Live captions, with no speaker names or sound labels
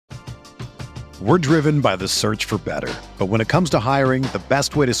We're driven by the search for better. But when it comes to hiring, the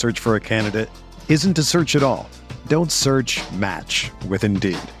best way to search for a candidate isn't to search at all. Don't search, match with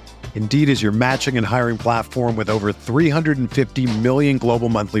Indeed. Indeed is your matching and hiring platform with over 350 million global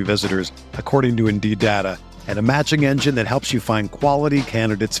monthly visitors, according to Indeed data, and a matching engine that helps you find quality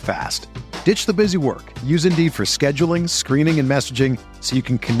candidates fast. Ditch the busy work. Use Indeed for scheduling, screening, and messaging so you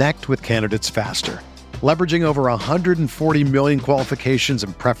can connect with candidates faster. Leveraging over 140 million qualifications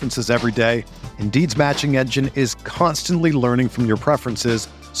and preferences every day, Indeed's matching engine is constantly learning from your preferences,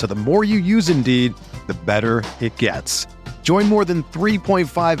 so the more you use Indeed, the better it gets. Join more than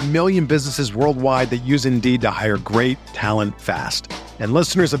 3.5 million businesses worldwide that use Indeed to hire great talent fast. And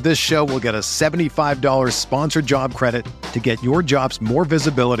listeners of this show will get a $75 sponsored job credit to get your jobs more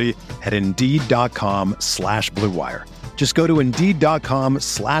visibility at Indeed.com/Blue Wire. Just go to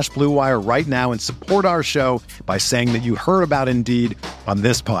Indeed.com/Blue Wire right now and support our show by saying that you heard about Indeed on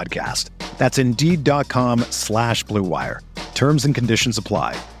this podcast. That's Indeed.com/Blue Wire. Terms and conditions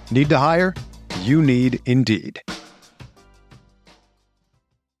apply. Need to hire? You need Indeed.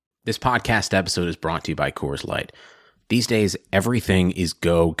 This podcast episode is brought to you by Coors Light. These days, everything is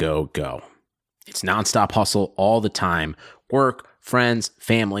go, go, go. It's nonstop hustle all the time. Work, friends,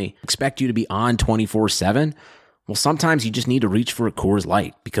 family expect you to be on 24/7. Well, sometimes you just need to reach for a Coors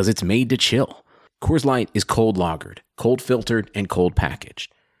Light because it's made to chill. Coors Light is cold lagered, cold filtered, and cold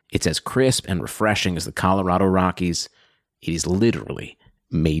packaged. It's as crisp and refreshing as the Colorado Rockies. It is literally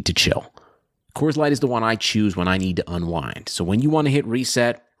made to chill. Coors Light is the one I choose when I need to unwind. So when you want to hit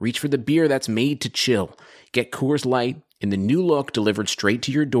reset, reach for the beer that's made to chill. Get Coors Light in the new look delivered straight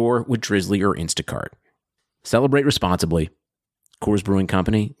to your door with Drizzly or Instacart. Celebrate responsibly. Coors Brewing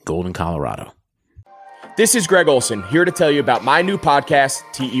Company, Golden, Colorado. This is Greg Olson, here to tell you about my new podcast,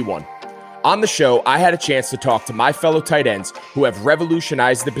 TE1. On the show, I had a chance to talk to my fellow tight ends who have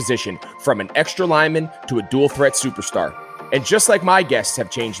revolutionized the position from an extra lineman to a dual threat superstar. And just like my guests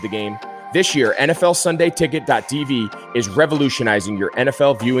have changed the game, this year, NFLSundayTicket.tv is revolutionizing your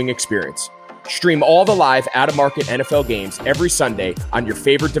NFL viewing experience. Stream all the live out-of-market NFL games every Sunday on your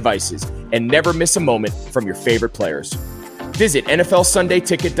favorite devices and never miss a moment from your favorite players. Visit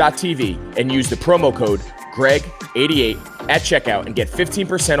NFLSundayTicket.tv and use the promo code GREG88 at checkout and get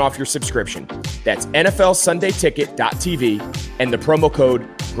 15% off your subscription. That's NFLSundayTicket.tv and the promo code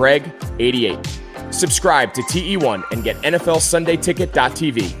GREG88. Subscribe to TE1 and get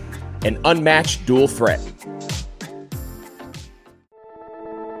NFLSundayTicket.tv. An unmatched dual threat.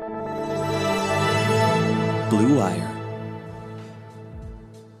 Blue Wire.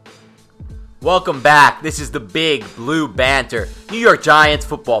 Welcome back. This is the Big Blue Banter, New York Giants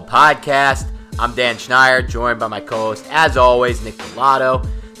football podcast. I'm Dan Schneider, joined by my co-host, as always, Nick Pilato.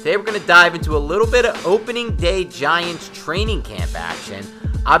 Today we're going to dive into a little bit of opening day Giants training camp action.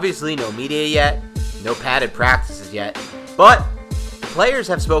 Obviously, no media yet, no padded practices yet, but players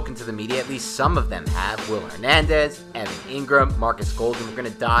have spoken to the media, at least some of them have. Will Hernandez, Evan Ingram, Marcus Golden. We're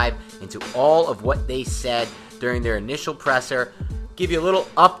going to dive into all of what they said during their initial presser, give you a little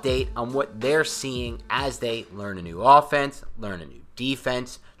update on what they're seeing as they learn a new offense, learn a new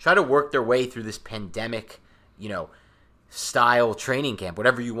defense, try to work their way through this pandemic, style training camp,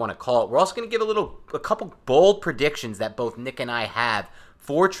 whatever you want to call it. We're also going to give a couple bold predictions that both Nick and I have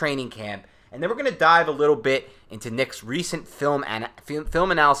for training camp. And then we're going to dive a little bit into Nick's recent film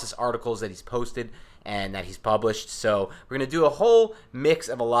analysis articles that he's posted and that he's published. So we're going to do a whole mix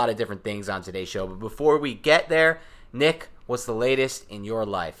of a lot of different things on today's show. But before we get there, Nick, what's the latest in your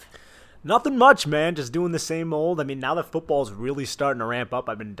life? Nothing much, man. Just doing the same old. I mean, now that football's really starting to ramp up,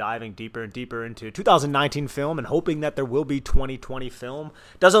 I've been diving deeper and deeper into 2019 film and hoping that there will be 2020 film.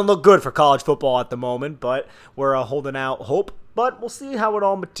 Doesn't look good for college football at the moment, but we're holding out hope. But we'll see how it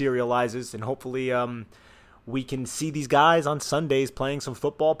all materializes, and hopefully we can see these guys on Sundays playing some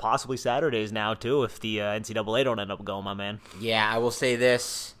football, possibly Saturdays now, too, if the NCAA don't end up going, my man. Yeah, I will say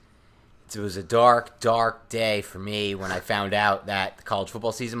this. It was a dark, dark day for me when I found out that the college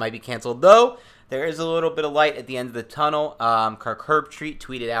football season might be canceled, though there is a little bit of light at the end of the tunnel. Kirk Herbstreit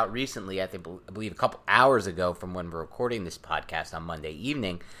tweeted out recently, I believe a couple hours ago from when we're recording this podcast on Monday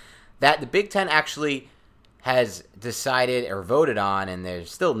evening, that the Big Ten actually has decided or voted on, and there's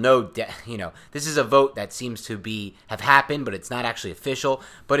still no, this is a vote that seems to have happened, but it's not actually official,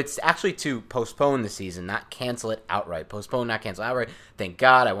 but it's actually to postpone the season, not cancel it outright. Postpone, not cancel outright. Thank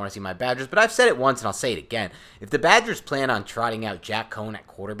God, I want to see my Badgers, but I've said it once and I'll say it again. If the Badgers plan on trotting out Jack Cohn at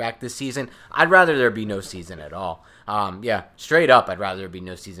quarterback this season, I'd rather there be no season at all. Straight up, I'd rather there be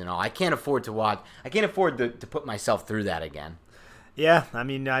no season at all. I can't afford to watch. I can't afford to put myself through that again. Yeah, I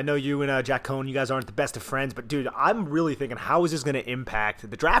mean, I know you and Jack Cohn, you guys aren't the best of friends, but dude, I'm really thinking, how is this going to impact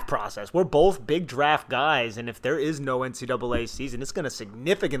the draft process? We're both big draft guys, and if there is no NCAA season, it's going to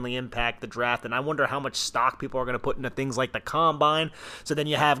significantly impact the draft, and I wonder how much stock people are going to put into things like the combine. So then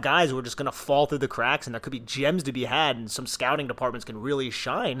you have guys who are just going to fall through the cracks, and there could be gems to be had, and some scouting departments can really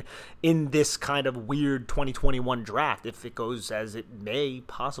shine in this kind of weird 2021 draft if it goes as it may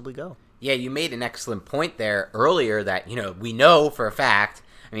possibly go. Yeah, you made an excellent point there earlier that, we know for a fact,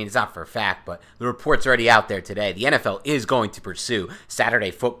 I mean, it's not for a fact, but the report's already out there today. The NFL is going to pursue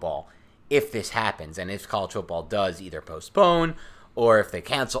Saturday football if this happens, and if college football does either postpone or if they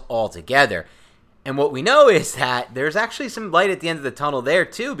cancel altogether. And what we know is that there's actually some light at the end of the tunnel there,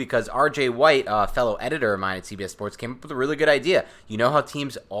 too, because R.J. White, a fellow editor of mine at CBS Sports, came up with a really good idea. You know how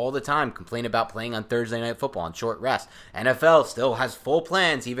teams all the time complain about playing on Thursday Night Football on short rest. NFL still has full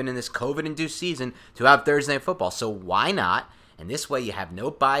plans, even in this COVID-induced season, to have Thursday Night Football. So why not? And this way you have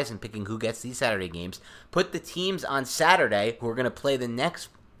no bias in picking who gets these Saturday games. Put the teams on Saturday who are going to play the next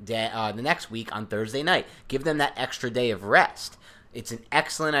week on Thursday night. Give them that extra day of rest. It's an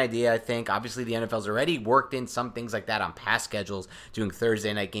excellent idea, I think. Obviously, the NFL's already worked in some things like that on past schedules, doing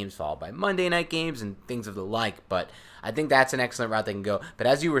Thursday night games followed by Monday night games and things of the like. But I think that's an excellent route they can go. But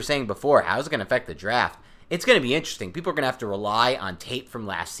as you were saying before, how is it going to affect the draft? It's going to be interesting. People are going to have to rely on tape from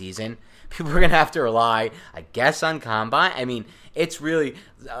last season. People are going to have to rely, I guess, on combine. I mean, it's really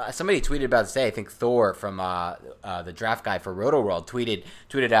somebody tweeted about this today. I think Thor from the draft guy for Roto-World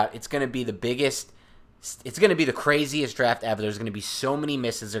tweeted out, it's going to be the biggest. It's going to be the craziest draft ever. There's going to be so many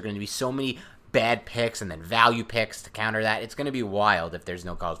misses. There are going to be so many bad picks and then value picks to counter that. It's going to be wild if there's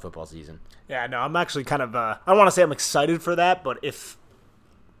no college football season. Yeah, no, I'm actually kind of, I don't want to say I'm excited for that, but if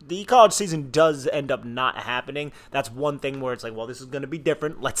the college season does end up not happening, that's one thing where it's like, well, this is going to be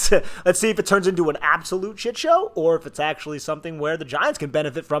different. Let's see if it turns into an absolute shit show, or if it's actually something where the Giants can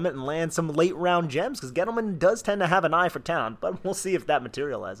benefit from it and land some late round gems, because Gettleman does tend to have an eye for talent, but we'll see if that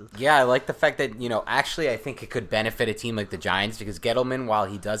materializes. Yeah, I like the fact that, actually I think it could benefit a team like the Giants, because Gettleman, while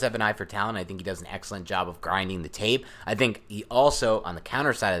he does have an eye for talent, I think he does an excellent job of grinding the tape. I think he also, on the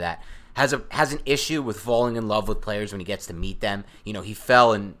counter side of that, has an issue with falling in love with players when he gets to meet them. He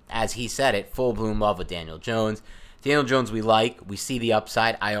fell in, as he said it, full bloom love with Daniel Jones. Daniel Jones we like. We see the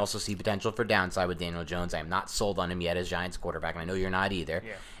upside. I also see potential for downside with Daniel Jones. I am not sold on him yet as Giants quarterback, and I know you're not either.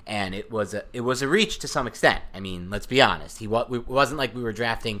 Yeah. And it was a reach to some extent. I mean, let's be honest. It wasn't like we were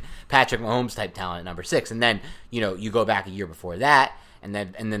drafting Patrick Mahomes type talent at number 6. And then, you go back a year before that, and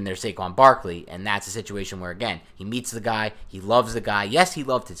then there's Saquon Barkley, and that's a situation where, again, he meets the guy, he loves the guy. Yes, he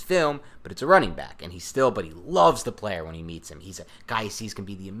loved his film, but it's a running back, and but he loves the player when he meets him. He's a guy he sees can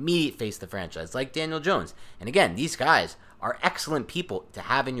be the immediate face of the franchise, like Daniel Jones. And again, these guys are excellent people to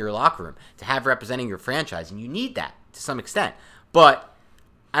have in your locker room, to have representing your franchise, and you need that to some extent. But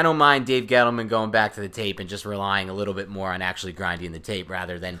I don't mind Dave Gettleman going back to the tape and just relying a little bit more on actually grinding the tape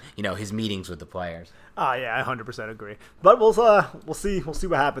rather than, his meetings with the players. Oh, yeah, I 100% agree. But we'll see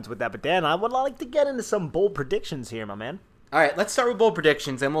what happens with that. But, Dan, I would like to get into some bold predictions here, my man. All right, let's start with bold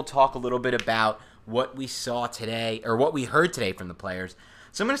predictions, then we'll talk a little bit about what we saw today, or what we heard today from the players.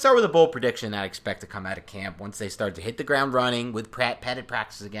 So I'm going to start with a bold prediction that I expect to come out of camp once they start to hit the ground running with padded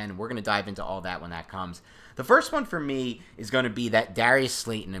practices again. We're going to dive into all that when that comes. The first one for me is going to be that Darius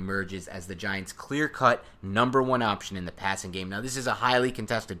Slayton emerges as the Giants' clear-cut number one option in the passing game. Now, this is a highly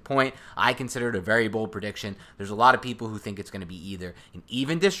contested point. I consider it a very bold prediction. There's a lot of people who think it's going to be either an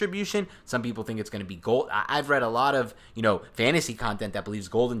even distribution. Some people think it's going to be gold. I've read a lot of, fantasy content that believes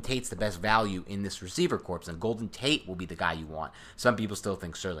Golden Tate's the best value in this receiver corps, and Golden Tate will be the guy you want. Some people still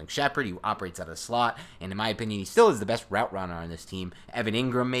think Sterling Shepard, he operates out of the slot, and in my opinion, he still is the best route runner on this team. Evan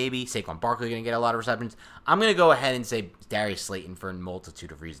Ingram, maybe. Saquon Barkley going to get a lot of receptions. I'm going to go ahead and say Darius Slayton for a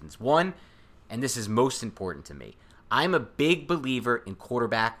multitude of reasons. One, and this is most important to me, I'm a big believer in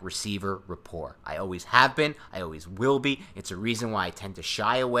quarterback-receiver rapport. I always have been. I always will be. It's a reason why I tend to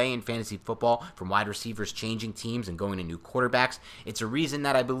shy away in fantasy football from wide receivers changing teams and going to new quarterbacks. It's a reason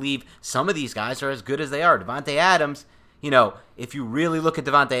that I believe some of these guys are as good as they are. Davante Adams, if you really look at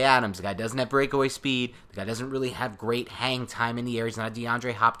Davante Adams, the guy doesn't have breakaway speed. The guy doesn't really have great hang time in the air. He's not a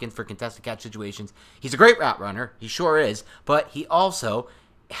DeAndre Hopkins for contested catch situations. He's a great route runner. He sure is. But he also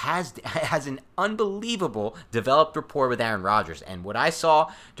has an unbelievable developed rapport with Aaron Rodgers. And what I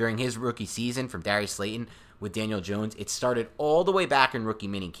saw during his rookie season from Darius Slayton with Daniel Jones, it started all the way back in rookie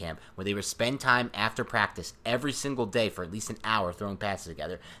minicamp, where they would spend time after practice every single day for at least an hour throwing passes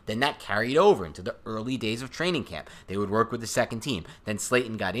together. Then that carried over into the early days of training camp. They would work with the second team. Then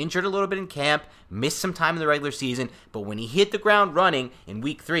Slayton got injured a little bit in camp, missed some time in the regular season, but when he hit the ground running in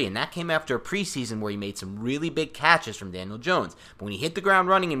week 3, and that came after a preseason where he made some really big catches from Daniel Jones, but when he hit the ground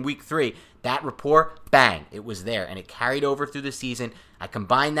running in week 3, that rapport, bang, it was there, and it carried over through the season. I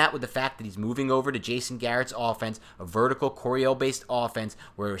combine that with the fact that he's moving over to Jason Garrett's offense, a vertical Coryell-based offense,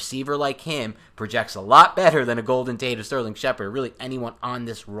 where a receiver like him projects a lot better than a Golden Tate or Sterling Shepard, or really anyone on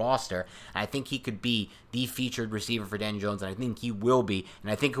this roster. And I think he could be the featured receiver for Daniel Jones, and I think he will be,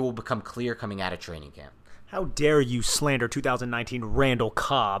 and I think it will become clear coming out of training camp. How dare you slander 2019 Randall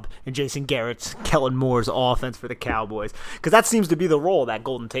Cobb and Jason Garrett's Kellen Moore's offense for the Cowboys? Because that seems to be the role that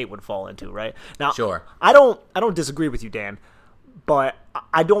Golden Tate would fall into, right? Now, sure. I don't disagree with you, Dan, but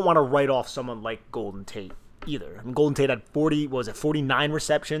I don't want to write off someone like Golden Tate either. I mean, Golden Tate had 49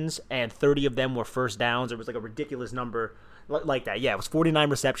 receptions, and 30 of them were first downs. It was like a ridiculous number like that. Yeah, it was 49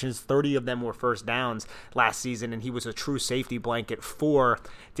 receptions, 30 of them were first downs last season, and he was a true safety blanket for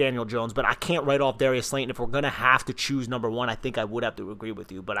Daniel Jones. But I can't write off Darius Slayton. If we're going to have to choose number one, I think I would have to agree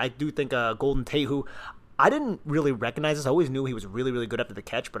with you. But I do think Golden Tate, who I didn't really recognize this. I always knew he was really, really good after the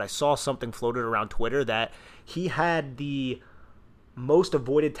catch, but I saw something floated around Twitter that he had the most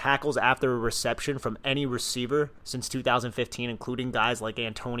avoided tackles after a reception from any receiver since 2015, including guys like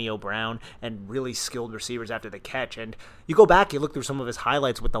Antonio Brown and really skilled receivers after the catch. And you go back, you look through some of his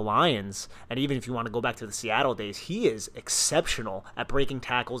highlights with the Lions, and even if you want to go back to the Seattle days, he is exceptional at breaking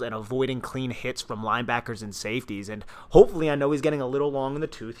tackles and avoiding clean hits from linebackers and safeties. And hopefully, I know he's getting a little long in the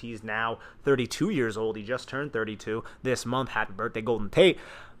tooth. He's now 32 years old. He just turned 32 this month. Happy birthday, Golden Tate.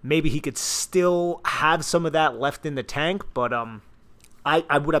 Maybe he could still have some of that left in the tank, but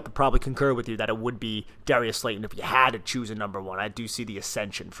I would have to probably concur with you that it would be Darius Slayton if you had to choose a number one. I do see the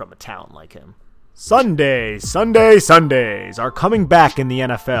ascension from a talent like him. Sundays are coming back in the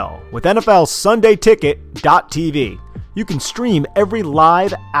NFL with NFL SundayTicket.tv. You can stream every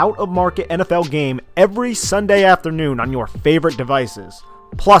live, out-of-market NFL game every Sunday afternoon on your favorite devices,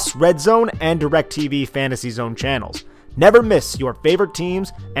 plus Red Zone and DirecTV Fantasy Zone channels. Never miss your favorite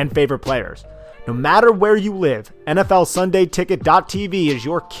teams and favorite players. No matter where you live, NFL SundayTicket.tv is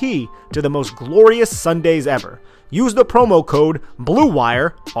your key to the most glorious Sundays ever. Use the promo code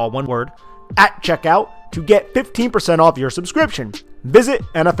BLUEWIRE, all one word, at checkout to get 15% off your subscription. Visit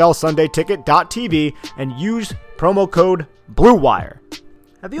NFL SundayTicket.tv and use promo code BLUEWIRE.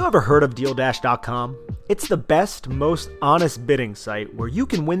 Have you ever heard of DealDash.com? It's the best, most honest bidding site where you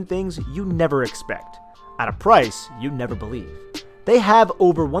can win things you never expect at a price you never believe. They have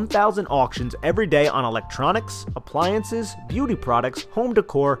over 1,000 auctions every day on electronics, appliances, beauty products, home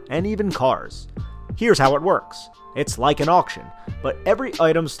decor, and even cars. Here's how it works. It's like an auction, but every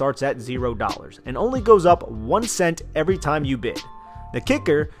item starts at $0 and only goes up 1 cent every time you bid. The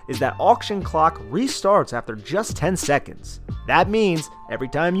kicker is that auction clock restarts after just 10 seconds. That means every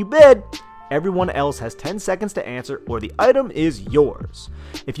time you bid, everyone else has 10 seconds to answer or the item is yours.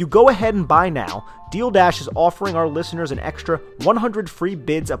 If you go ahead and buy now, DealDash is offering our listeners an extra 100 free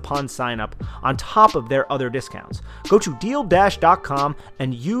bids upon sign up on top of their other discounts. Go to DealDash.com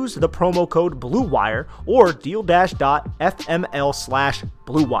and use the promo code BLUEWIRE or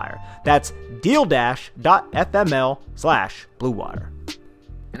DealDash.fml/BlueWire. That's DealDash.fml/BlueWire.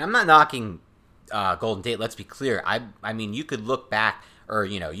 And I'm not knocking Golden Tate, let's be clear. I mean, you could look back, or,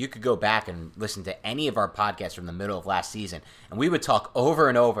 you could go back and listen to any of our podcasts from the middle of last season, and we would talk over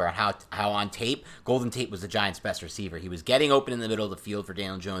and over on how on tape, Golden Tate was the Giants' best receiver. He was getting open in the middle of the field for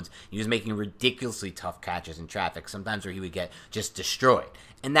Daniel Jones. He was making ridiculously tough catches in traffic, sometimes where he would get just destroyed.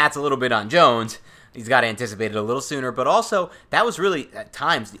 And that's a little bit on Jones. He's got to anticipate it a little sooner, but also that was really, at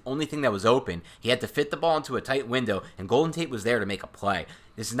times, the only thing that was open. He had to fit the ball into a tight window, and Golden Tate was there to make a play.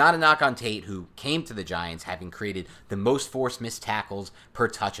 This is not a knock on Tate, who came to the Giants having created the most forced missed tackles per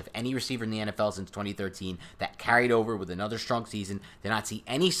touch of any receiver in the NFL since 2013. That carried over with another strong season. Did not see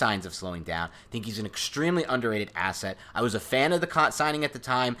any signs of slowing down. I think he's an extremely underrated asset. I was a fan of the signing at the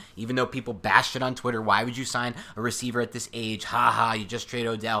time, even though people bashed it on Twitter. Why would you sign a receiver at this age? You just trade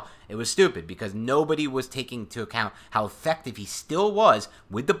Odell. It was stupid because nobody was taking into account how effective he still was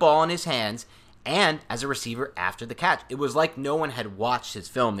with the ball in his hands and as a receiver after the catch. It was like no one had watched his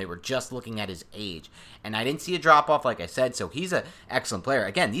film. They were just looking at his age. And I didn't see a drop-off, like I said, so he's an excellent player.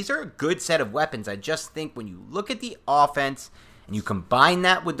 Again, these are a good set of weapons. I just think when you look at the offense and you combine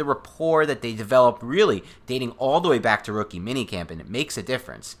that with the rapport that they developed, really dating all the way back to rookie minicamp, and it makes a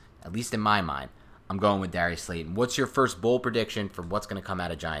difference, at least in my mind, I'm going with Darius Slayton. What's your first bold prediction for what's going to come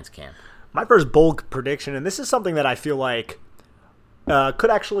out of Giants camp? My first bold prediction, and this is something that I feel like could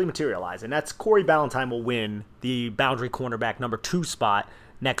actually materialize, and that's Corey Ballentine will win the boundary cornerback number 2 spot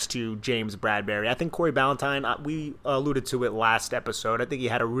next to James Bradberry. I think Corey Ballentine, we alluded to it last episode, I think he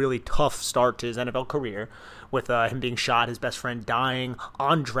had a really tough start to his NFL career with him being shot, his best friend dying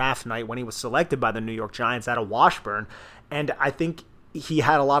on draft night when he was selected by the New York Giants out of Washburn, and I think he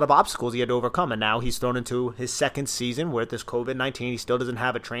had a lot of obstacles he had to overcome, and now he's thrown into his second season with this COVID-19. He still doesn't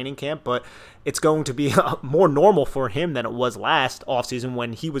have a training camp, but it's going to be more normal for him than it was last offseason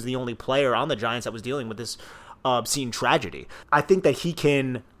when he was the only player on the Giants that was dealing with this obscene tragedy. I think that he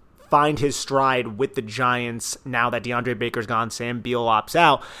can find his stride with the Giants now that DeAndre Baker's gone, Sam Beal opts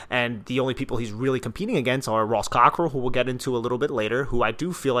out, and the only people he's really competing against are Ross Cockrell, who we'll get into a little bit later, who I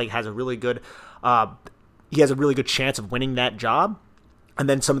do feel like has a really good chance of winning that job. And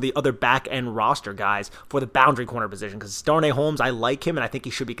then some of the other back-end roster guys for the boundary corner position. Because Darnay Holmes, I like him, and I think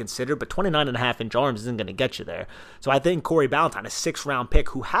he should be considered. But 29.5-inch arms isn't going to get you there. So I think Corey Ballentine, a 6th-round pick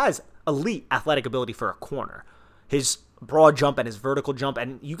who has elite athletic ability for a corner. His broad jump and his vertical jump,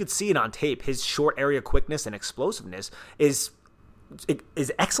 and you could see it on tape, his short area quickness and explosiveness is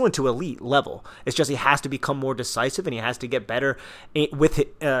excellent to elite level. It's just he has to become more decisive and he has to get better with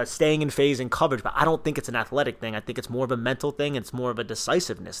staying in phase and coverage. But I don't think it's an athletic thing. I think it's more of a mental thing. It's more of a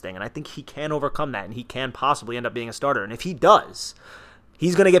decisiveness thing. And I think he can overcome that and he can possibly end up being a starter. And if he does,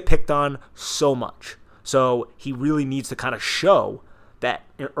 he's going to get picked on so much. So he really needs to kind of show that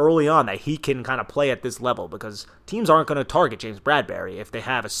early on that he can kind of play at this level, because teams aren't going to target James Bradberry if they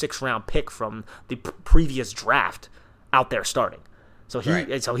have a 6th-round pick from the previous draft out there starting. So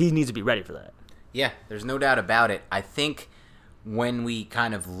he needs to be ready for that. Yeah, there's no doubt about it. I think when we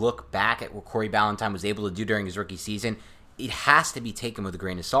kind of look back at what Corey Ballentine was able to do during his rookie season, it has to be taken with a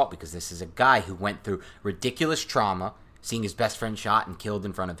grain of salt, because this is a guy who went through ridiculous trauma, seeing his best friend shot and killed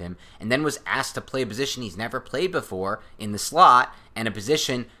in front of him, and then was asked to play a position he's never played before in the slot, and a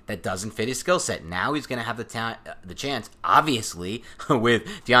position that doesn't fit his skill set. Now he's going to have the chance, obviously, with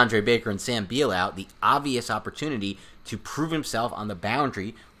DeAndre Baker and Sam Beal out, the obvious opportunity to prove himself on the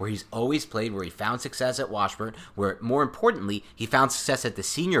boundary where he's always played, where he found success at Washburn, where, more importantly, he found success at the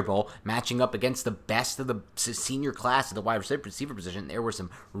Senior Bowl, matching up against the best of the senior class of the wide receiver position. There were some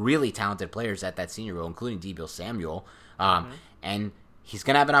really talented players at that Senior Bowl, including Deebo Samuel, and he's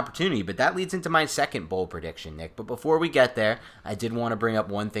going to have an opportunity. But that leads into my second bold prediction, Nick. But before we get there, I did want to bring up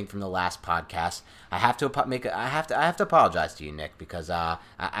one thing from the last podcast. I have to apologize to you, Nick, because I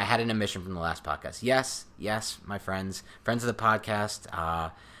had an omission from the last podcast. Yes, my friends of the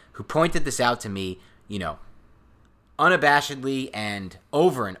podcast, who pointed this out to me, unabashedly and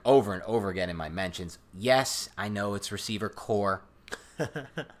over and over again in my mentions. Yes, I know it's receiver core.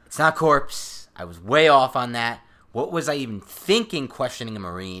 It's not corpse. I was way off on that. What was I even thinking questioning a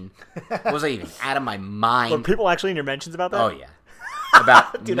Marine? What was I even out of my mind? Were people actually in your mentions about that? Oh, yeah.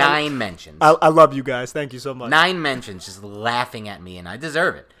 About Dude, 9 mentions. I love you guys. Thank you so much. 9 mentions just laughing at me, and I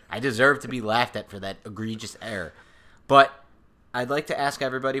deserve it. I deserve to be laughed at for that egregious error. But I'd like to ask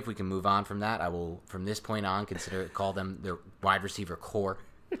everybody if we can move on from that. I will, from this point on, call them the wide receiver core.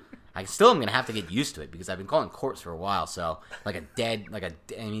 I still am going to have to get used to it because I've been calling corpse for a while. So,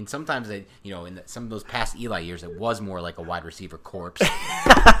 sometimes in some of those past Eli years, it was more like a wide receiver corpse.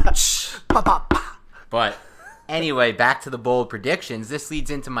 But anyway, back to the bold predictions. This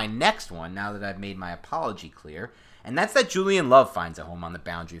leads into my next one now that I've made my apology clear. And that's that Julian Love finds a home on the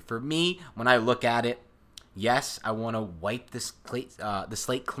boundary. For me, when I look at it, yes, I want to wipe the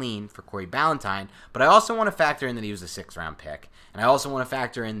slate clean for Corey Ballentine, but I also want to factor in that he was a 6th-round pick. And I also want to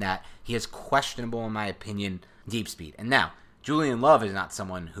factor in that he has questionable, in my opinion, deep speed. And now, Julian Love is not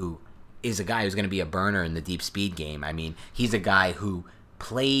someone who is a guy who's going to be a burner in the deep speed game. I mean, he's a guy who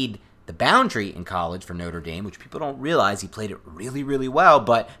played the boundary in college for Notre Dame, which people don't realize. He played it really, really well,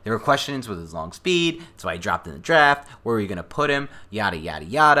 but there were questions with his long speed. That's why he dropped in the draft. Where are you going to put him? Yada, yada,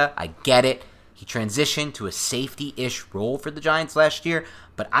 yada. I get it. He transitioned to a safety-ish role for the Giants last year,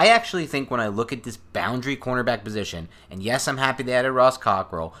 but I actually think when I look at this boundary cornerback position, and yes, I'm happy they added Ross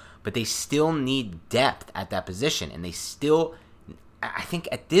Cockrell, but they still need depth at that position, and I think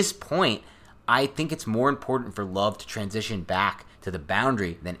at this point, I think it's more important for Love to transition back to the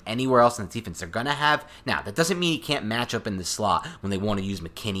boundary than anywhere else in the defense. They're going to have... Now, that doesn't mean he can't match up in the slot when they want to use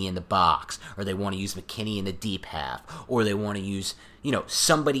McKinney in the box, or they want to use McKinney in the deep half, or they want to use,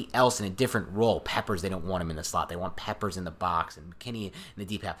 somebody else in a different role. Peppers, they don't want him in the slot. They want Peppers in the box and McKinney in the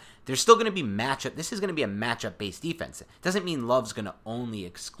deep half. There's still going to be matchup. This is going to be a matchup-based defense. It doesn't mean Love's going to only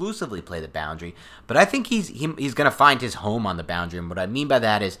exclusively play the boundary, but I think he's going to find his home on the boundary. And what I mean by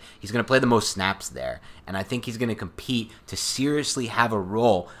that is he's going to play the most snaps there. And I think he's going to compete to seriously have a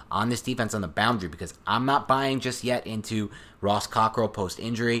role on this defense on the boundary, because I'm not buying just yet into Ross Cockrell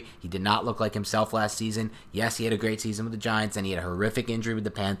post-injury. He did not look like himself last season. Yes, he had a great season with the Giants, and he had a horrific injury with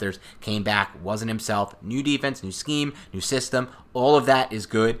the Panthers. Came back, wasn't himself. New defense, new scheme, new system. All of that is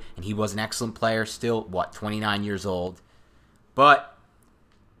good, and he was an excellent player. Still, 29 years old. But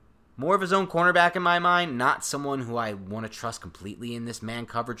more of his own cornerback in my mind, not someone who I want to trust completely in this man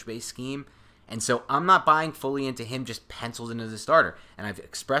coverage-based scheme. And so I'm not buying fully into him just penciled into the starter. And I've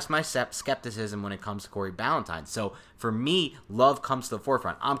expressed my skepticism when it comes to Corey Ballentine. So for me, Love comes to the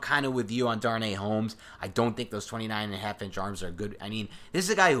forefront. I'm kind of with you on Darnay Holmes. I don't think those 29.5-inch arms are good. I mean, this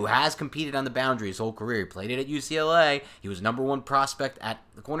is a guy who has competed on the boundary his whole career. He played it at UCLA. He was number one prospect at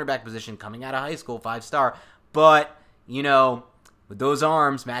the cornerback position coming out of high school, 5-star. But, with those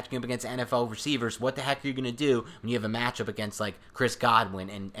arms matching up against NFL receivers, what the heck are you going to do when you have a matchup against like Chris Godwin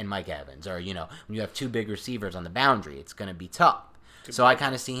and Mike Evans, or when you have two big receivers on the boundary? It's going to be tough. So I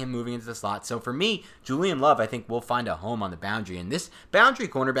kind of see him moving into the slot. So for me, Julian Love, I think, will find a home on the boundary. And this boundary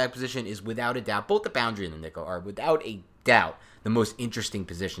cornerback position is without a doubt, both the boundary and the nickel are without a doubt the most interesting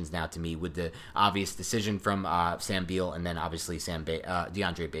positions now to me, with the obvious decision from Sam Beal and then obviously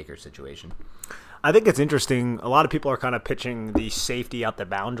DeAndre Baker's situation. I think it's interesting. A lot of people are kind of pitching the safety out the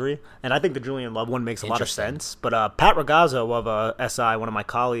boundary, and I think the Julian Love one makes a lot of sense. But Pat Ragazzo of SI, one of my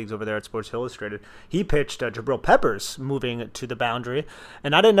colleagues over there at Sports Illustrated, he pitched Jabril Peppers moving to the boundary,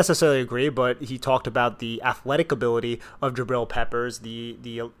 and I didn't necessarily agree, but he talked about the athletic ability of Jabril Peppers,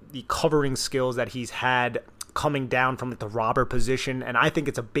 the covering skills that he's had coming down from the robber position, and I think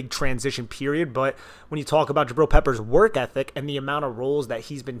it's a big transition period. But when you talk about Jabril Peppers' work ethic and the amount of roles that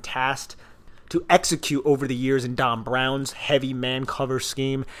he's been tasked to execute over the years in Don Brown's heavy man cover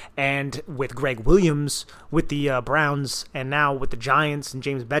scheme, and with Greg Williams with the Browns, and now with the Giants and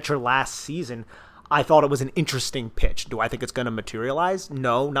James Betcher last season, I thought it was an interesting pitch. Do I think it's going to materialize?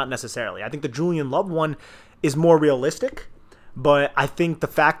 No, not necessarily. I think the Julian Love one is more realistic, but I think the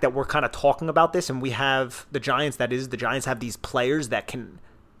fact that we're kind of talking about this, and we have the Giants, the Giants have these players that can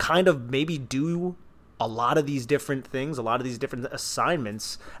kind of maybe do a lot of these different things, a lot of these different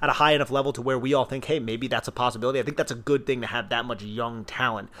assignments at a high enough level to where we all think, hey, maybe that's a possibility. I think that's a good thing to have that much young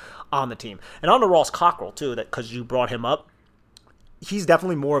talent on the team. And on to Ross Cockrell, too, that because you brought him up, he's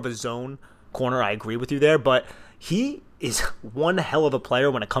definitely more of a zone corner. I agree with you there, but he is one hell of a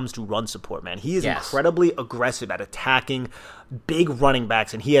player when it comes to run support, man. He is incredibly aggressive at attacking big running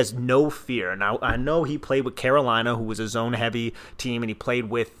backs, and he has no fear. Now, I know he played with Carolina, who was a zone-heavy team, and he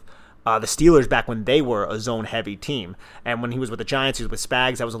played with the Steelers back when they were a zone-heavy team. And when he was with the Giants, he was with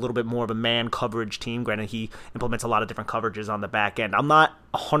Spags. That was a little bit more of a man coverage team. Granted, he implements a lot of different coverages on the back end. I'm not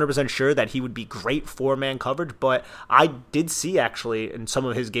 100% sure that he would be great for man coverage, but I did see, actually, in some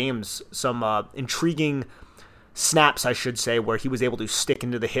of his games, some intriguing snaps, I should say, where he was able to stick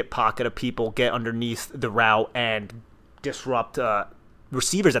into the hip pocket of people, get underneath the route, and disrupt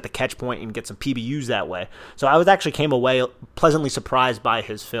receivers at the catch point and get some PBUs that way. So I came away pleasantly surprised by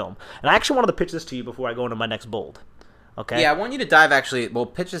his film. And I actually wanted to pitch this to you before I go into my next bold. Okay? Yeah, I want you to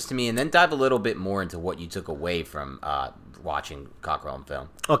pitch this to me and then dive a little bit more into what you took away from watching Cockrell on film.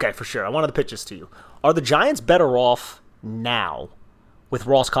 Okay, for sure. I wanted to pitch this to you. Are the Giants better off now with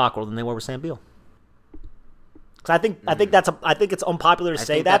Ross Cockrell than they were with Sam Beal? Because I think it's unpopular to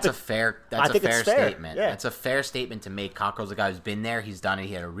say that. That's a fair statement. Yeah. That's a fair statement to make. Cockrell's a guy who's been there. He's done it.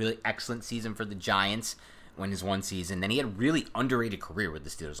 He had a really excellent season for the Giants when his one season. Then he had a really underrated career with the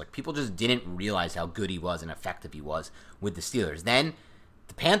Steelers. Like, people just didn't realize how good he was and effective he was with the Steelers. Then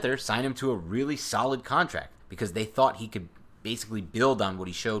the Panthers signed him to a really solid contract because they thought he could basically build on what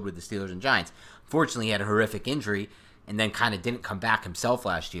he showed with the Steelers and Giants. Fortunately, he had a horrific injury and then kind of didn't come back himself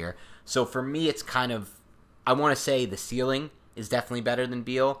last year. So for me, it's kind of, I want to say the ceiling is definitely better than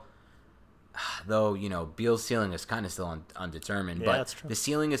Beal, though, Beal's ceiling is kind of still undetermined. Yeah, but that's true. The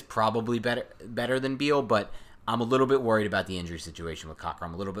ceiling is probably better than Beal, but I'm a little bit worried about the injury situation with Cockrell.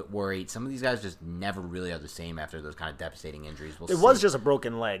 I'm a little bit worried. Some of these guys just never really are the same after those kind of devastating injuries. It was just a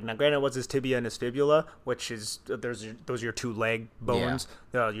broken leg. Now, granted, it was his tibia and his fibula, which is those are your two leg bones,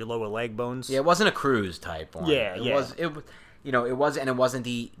 your lower leg bones. Yeah, it wasn't a cruise type one. It wasn't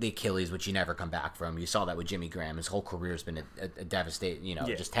the Achilles, which you never come back from. You saw that with Jimmy Graham. His whole career has been a devastating,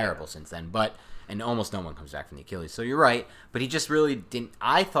 just terrible since then. And almost no one comes back from the Achilles. So you're right, but he just really didn't.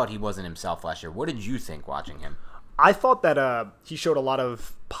 I thought he wasn't himself last year. What did you think watching him? I thought that he showed a lot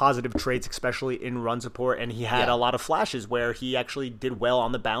of positive traits, especially in run support, and he had a lot of flashes where he actually did well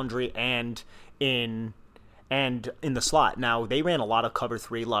on the boundary and in the slot. Now, they ran a lot of cover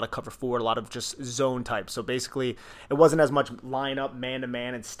 3, a lot of cover 4, a lot of just zone types. So basically, it wasn't as much line up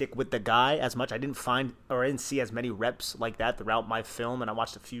man-to-man and stick with the guy as much. I didn't see as many reps like that throughout my film, and I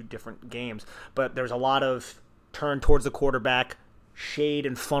watched a few different games. But there's a lot of turn towards the quarterback, shade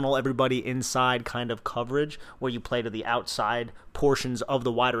and funnel everybody inside kind of coverage where you play to the outside portions of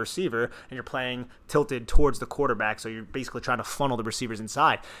the wide receiver and you're playing tilted towards the quarterback, so you're basically trying to funnel the receivers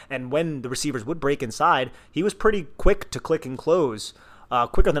inside. And when the receivers would break inside, he was pretty quick to click and close,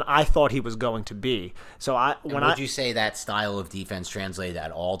 quicker than I thought he was going to be. So would you say that style of defense translated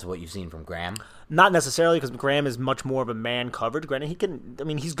at all to what you've seen from Graham? Not necessarily, because Graham is much more of a man coverage. Granted,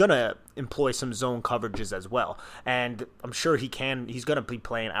 he's going to employ some zone coverages as well. And I'm sure he's going to be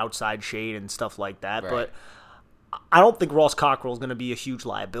playing outside shade and stuff like that. Right. But I don't think Ross Cockrell is going to be a huge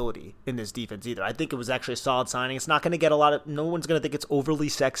liability in this defense either. I think it was actually a solid signing. It's not going to get no one's going to think it's overly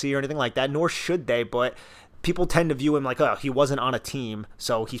sexy or anything like that, nor should they, but people tend to view him like, oh, he wasn't on a team,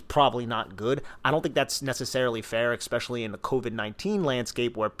 so he's probably not good. I don't think that's necessarily fair, especially in the COVID-19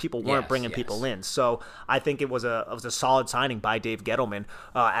 landscape where people weren't bringing people in. So I think it was a solid signing by Dave Gettleman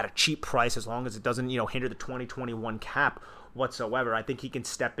at a cheap price, as long as it doesn't hinder the 2021 cap whatsoever. I think he can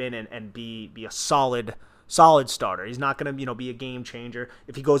step in and be a solid starter. He's not going to, be a game changer.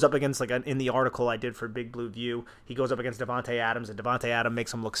 If he goes up against, in the article I did for Big Blue View, he goes up against Davante Adams, and Davante Adams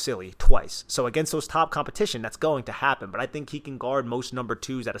makes him look silly twice. So against those top competition, that's going to happen. But I think he can guard most number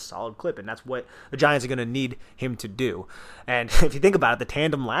 2s at a solid clip, and that's what the Giants are going to need him to do. And if you think about it, the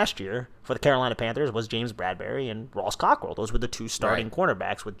tandem last year for the Carolina Panthers was James Bradberry and Ross Cockrell. Those were the 2 starting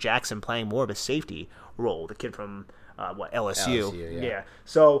cornerbacks, with Jackson playing more of a safety role, the kid from LSU. Yeah.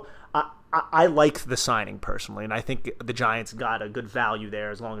 So I like the signing personally, and I think the Giants got a good value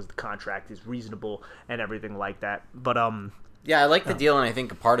there as long as the contract is reasonable and everything like that. But yeah, I like the deal, and I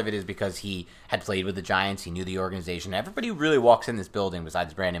think a part of it is because he had played with the Giants, he knew the organization. Everybody who really walks in this building,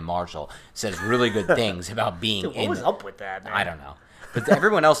 besides Brandon Marshall, says really good things about being Dude, what was up with that, man? I don't know. But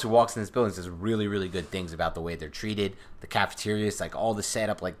everyone else who walks in this building says really, really good things about the way they're treated, the cafeterias, all the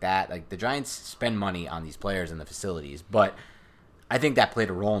setup like that. The Giants spend money on these players and the facilities, but I think that played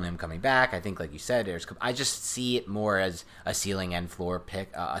a role in him coming back. I think, like you said, I just see it more as a ceiling and floor pick,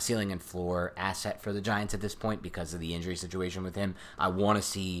 a ceiling and floor asset for the Giants at this point because of the injury situation with him. I want to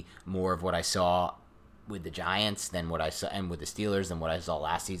see more of what I saw with the Giants than what I saw, and with the Steelers than what I saw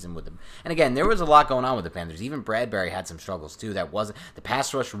last season with them. And again, there was a lot going on with the Panthers. Even Bradberry had some struggles too. That wasn't the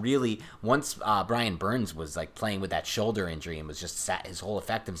pass rush really. Once Brian Burns was playing with that shoulder injury and was just his whole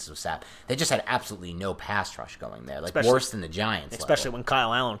effectiveness was sapped. They just had absolutely no pass rush going there, worse than the Giants. Especially when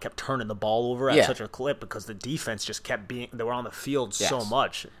Kyle Allen kept turning the ball over at such a clip because the defense just kept they were on the field so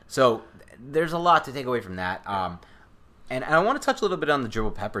much. So there's a lot to take away from that. And I want to touch a little bit on the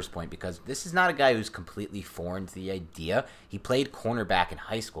Dribble Peppers point because this is not a guy who's completely foreign to the idea. He played cornerback in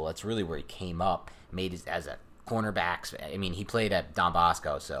high school. That's really where he came up, made it as a cornerback. I mean, he played at Don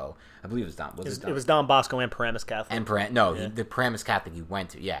Bosco, so I believe it was Don. It was Don Bosco and Paramus Catholic. The Paramus Catholic he went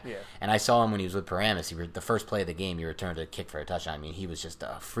to, yeah. And I saw him when he was with Paramus. The first play of the game, he returned a kick for a touchdown. I mean, he was just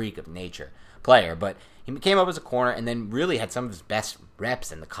a freak of nature player. But he came up as a corner and then really had some of his best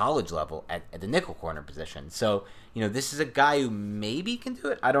reps in the college level at the nickel corner position. So, this is a guy who maybe can do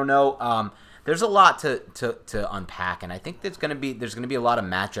it. I don't know. There's a lot to unpack, and I think there's going to be a lot of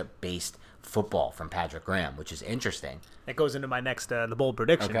matchup-based football from Patrick Graham, which is interesting. It goes into my next the bold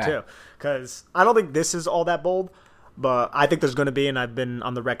prediction too, because I don't think this is all that bold, but I think there's going to be, and I've been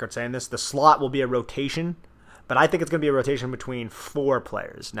on the record saying this, the slot will be a rotation, but I think it's going to be a rotation between 4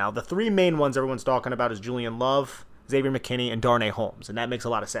 players. Now, the 3 main ones everyone's talking about is Julian Love, Xavier McKinney, and Darnay Holmes, and that makes a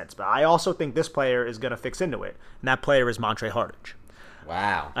lot of sense. But I also think this player is going to fix into it, and that player is Montre Hardage.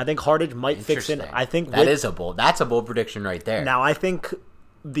 Wow. I think Hardage might fix in. I think that's a bold prediction right there. Now, I think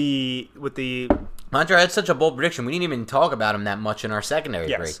Montre had such a bold prediction. We didn't even talk about him that much in our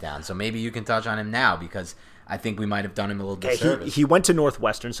secondary breakdown. So maybe you can touch on him now because I think we might have done him a little disservice. He went to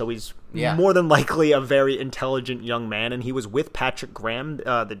Northwestern, so he's more than likely a very intelligent young man, and he was with Patrick Graham.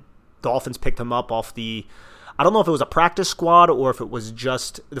 The Dolphins picked him up off I don't know if it was a practice squad or if it was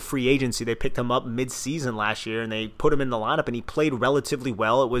just the free agency. They picked him up mid-season last year, and they put him in the lineup, and he played relatively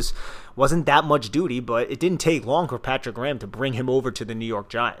well. It wasn't that much duty, but it didn't take long for Patrick Graham to bring him over to the New York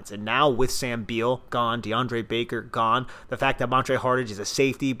Giants. And now with Sam Beal gone, DeAndre Baker gone, the fact that Montre Hardage is a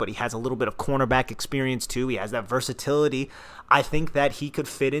safety, but he has a little bit of cornerback experience too. He has that versatility. I think that he could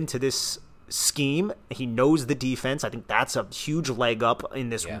fit into this scheme. He knows the defense. I think that's a huge leg up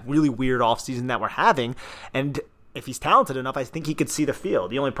in this really weird offseason that we're having. And if he's talented enough, I think he could see the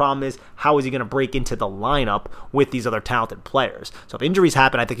field. The only problem is, how is he going to break into the lineup with these other talented players? So if injuries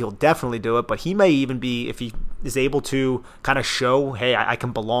happen, I think he'll definitely do it, but he may even be, if he is able to kind of show, hey, I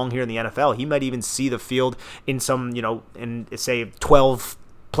can belong here in the NFL, he might even see the field in some, in say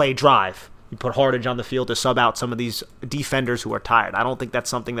 12-play drive. You put Hardage on the field to sub out some of these defenders who are tired. I don't think that's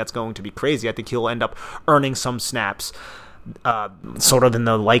something that's going to be crazy. I think he'll end up earning some snaps. Sort of in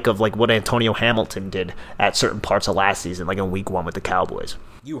the like what Antonio Hamilton did at certain parts of last season, like in week 1 with the Cowboys.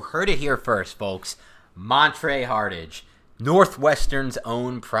 You heard it here first, folks. Montre Hardage, Northwestern's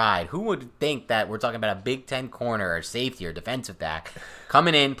own pride. Who would think that we're talking about a Big Ten corner or safety or defensive back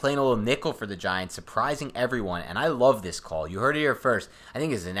coming in, playing a little nickel for the Giants, surprising everyone, and I love this call. You heard it here first. I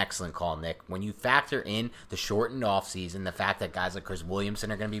think it's an excellent call, Nick. When you factor in the shortened offseason, the fact that guys like Chris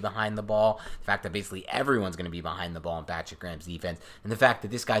Williamson are going to be behind the ball, the fact that basically everyone's going to be behind the ball in Patrick Graham's defense, and the fact that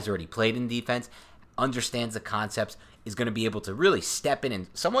this guy's already played in defense, understands the concepts, is going to be able to really step in and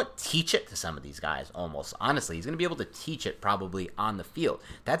somewhat teach it to some of these guys almost. Honestly, he's going to be able to teach it probably on the field.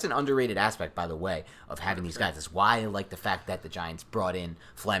 That's an underrated aspect, by the way, of having these guys. That's why I like the fact that the Giants brought in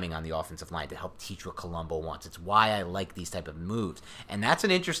Fleming on the offensive line to help teach what Colombo wants. It's why I like these type of moves. And that's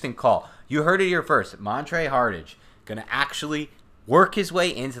an interesting call. You heard it here first. Montre Hardage going to actually work his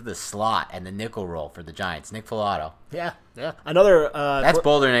way into the slot and the nickel role for the Giants. Nick Filato. Yeah. Another... that's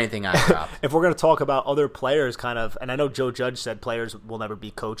bolder than anything I dropped. If we're going to talk about other players kind of... And I know Joe Judge said players will never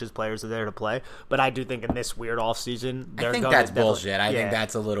be coaches. Players are there to play. But I do think in this weird offseason... I think that's bullshit. I think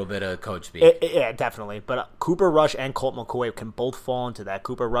that's a little bit of coach speak. Yeah, definitely. But Cooper Rush and Colt McCoy can both fall into that.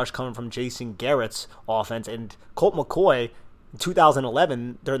 Cooper Rush coming from Jason Garrett's offense. And Colt McCoy... In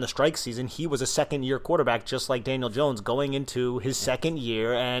 2011, during the strike season, he was a second-year quarterback just like Daniel Jones going into his second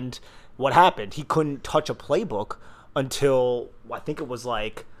year. And what happened? He couldn't touch a playbook until, I think it was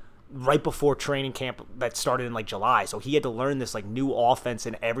like right before training camp that started in like July. So he had to learn this like new offense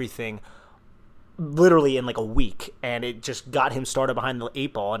and everything literally in like a week. And it just got him started behind the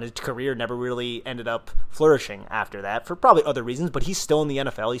 8 ball. And his career never really ended up flourishing after that for probably other reasons. But he's still in the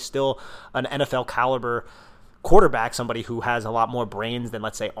NFL. He's still an NFL caliber quarterback, somebody who has a lot more brains than,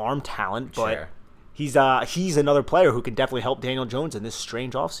 let's say, arm talent, but sure. He's another player who can definitely help Daniel Jones in this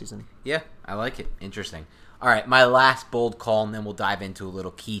strange offseason. Yeah, I like it. Interesting. All right, my last bold call, and then we'll dive into a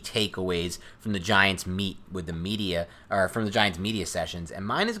little key takeaways from the Giants meet with the media, or from the Giants media sessions, and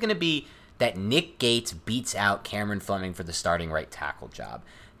mine is going to be that Nick Gates beats out Cameron Fleming for the starting right tackle job.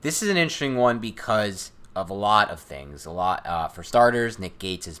 This is an interesting one because of a lot of things. For starters, Nick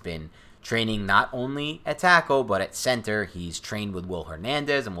Gates has been training not only at tackle, but at center. He's trained with Will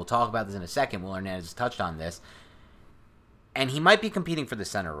Hernandez, and we'll talk about this in a second. Will Hernandez touched on this. And he might be competing for the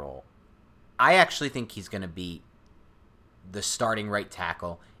center role. I actually think he's going to be the starting right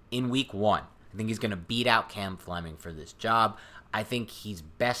tackle in week 1. I think he's going to beat out Cam Fleming for this job. I think he's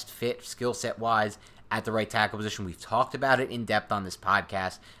best fit skill set wise at the right tackle position. We've talked about it in depth on this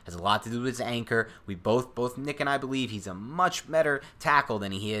podcast. It has a lot to do with his anchor. We both Nick and I believe he's a much better tackle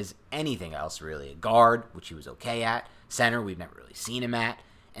than he is anything else, really. A guard, which he was okay at. Center, we've never really seen him at.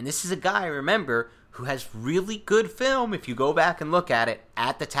 And this is a guy, remember, who has really good film, if you go back and look at it,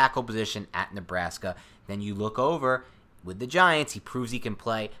 at the tackle position at Nebraska. Then you look over with the Giants, he proves he can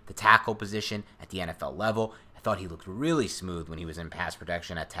play the tackle position at the NFL level. I thought he looked really smooth when he was in pass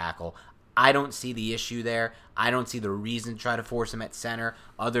protection at tackle. I don't see the issue there. I don't see the reason to try to force him at center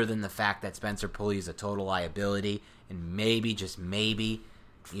other than the fact that Spencer Pulley is a total liability, and maybe, just maybe,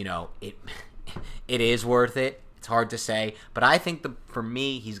 it is worth it. It's hard to say, but I think for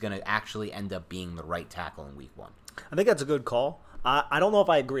me, he's going to actually end up being the right tackle in week 1. I think that's a good call. I don't know if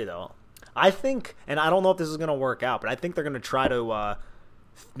I agree, though. I think, and I don't know if this is going to work out, but I think they're going to try to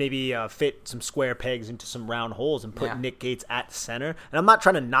maybe fit some square pegs into some round holes and put Nick Gates at center. And I'm not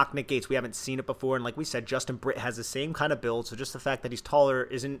trying to knock Nick Gates. We haven't seen it before. And like we said, Justin Britt has the same kind of build. So just the fact that he's taller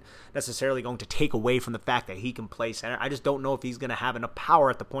isn't necessarily going to take away from the fact that he can play center. I just don't know if he's going to have enough power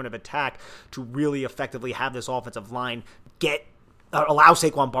at the point of attack to really effectively have this offensive line allow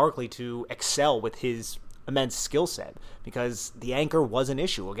Saquon Barkley to excel with his immense skill set, because the anchor was an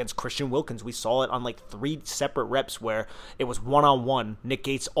issue against Christian Wilkins. We saw it on like 3 separate reps where it was one-on-one. Nick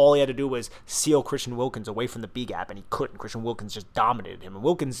Gates, all he had to do was seal Christian Wilkins away from the B gap, and he couldn't. Christian Wilkins just dominated him. And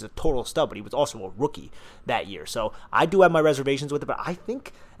Wilkins is a total stud, but he was also a rookie that year. So I do have my reservations with it, but I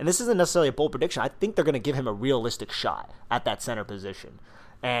think, and this isn't necessarily a bold prediction, I think they're going to give him a realistic shot at that center position.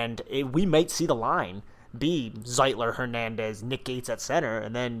 And we might see the line be Zeitler, Hernandez, Nick Gates at center,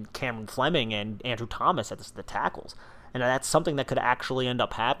 and then Cameron Fleming and Andrew Thomas at the tackles. And that's something that could actually end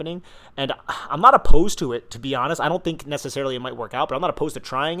up happening. And I'm not opposed to it, to be honest. I don't think necessarily it might work out, but I'm not opposed to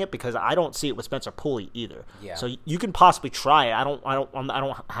trying it because I don't see it with Spencer Pulley either. Yeah. So you can possibly try it. I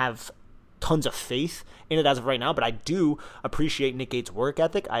don't have tons of faith in it as of right now, but I do appreciate Nick Gates' work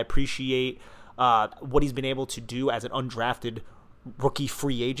ethic. I appreciate what he's been able to do as an undrafted rookie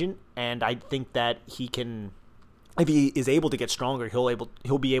free agent, and I think that he can, if he is able to get stronger,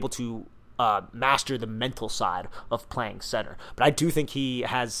 he'll be able to master the mental side of playing center. But I do think he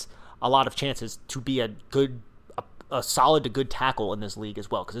has a lot of chances to be a solid to good tackle in this league as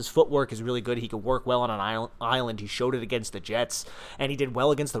well, because his footwork is really good. He can work well on an island. He showed it against the Jets, and he did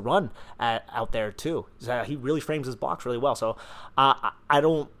well against the run out there too. So he really frames his blocks really well. So I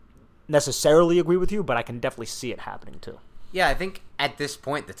don't necessarily agree with you, but I can definitely see it happening too. Yeah, I think at this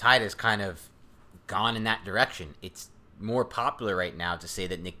point the tide has kind of gone in that direction. It's more popular right now to say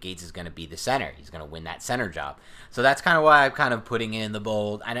that Nick Gates is going to be the center. He's going to win that center job. So that's kind of why I'm kind of putting it in the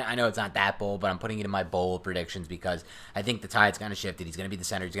bold. I know it's not that bold, but I'm putting it in my bold predictions because I think the tide's kind of shifted. He's going to be the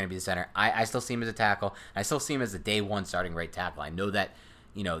center. He's going to be the center. I still see him as a tackle. I still see him as the day one starting right tackle. I know that,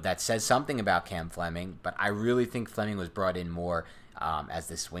 that says something about Cam Fleming, but I really think Fleming was brought in more as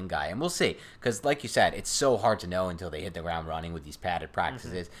the swing guy. And we'll see. Because like you said, it's so hard to know until they hit the ground running with these padded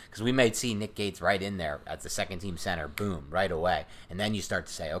practices. Because we may see Nick Gates right in there as the second-team center, boom, right away. And then you start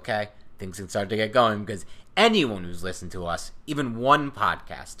to say, okay, things can start to get going. Because anyone who's listened to us, even one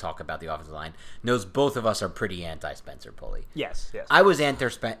podcast talk about the offensive line, knows both of us are pretty anti-Spencer Pulley. Yes. I was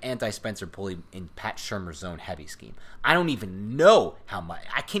anti-Spencer Pulley in Pat Shurmur's zone heavy scheme. I don't even know how much.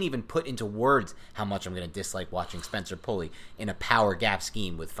 I can't even put into words how much I'm going to dislike watching Spencer Pulley in a power gap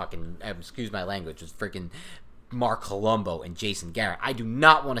scheme with fucking, excuse my language, with freaking Mark Colombo and Jason Garrett. I do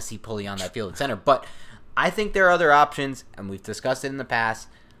not want to see Pulley on that field at center, but I think there are other options, and we've discussed it in the past.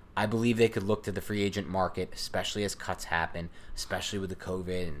 I believe they could look to the free agent market, especially as cuts happen, especially with the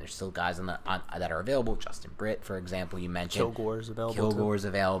COVID, and there's still guys that are available. Justin Britt, for example, you mentioned. Kilgore's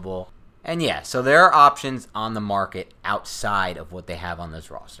available. And yeah, so there are options on the market outside of what they have on this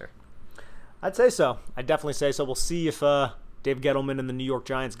roster. I'd say so. I'd definitely say so. We'll see if Dave Gettleman and the New York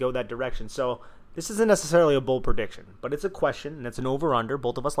Giants go that direction. So this isn't necessarily a bold prediction, but it's a question, and it's an over-under.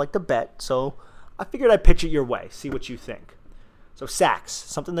 Both of us like to bet, so I figured I'd pitch it your way, see what you think. So sacks,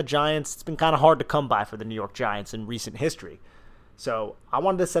 something the Giants, it's been kind of hard to come by for the New York Giants in recent history. So I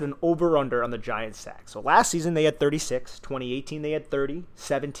wanted to set an over-under on the Giants sacks. So last season they had 36, 2018 they had 30,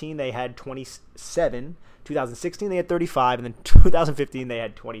 17 they had 27, 2016 they had 35, and then 2015 they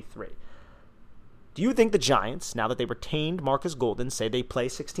had 23. Do you think the Giants, now that they retained Marcus Golden, say they play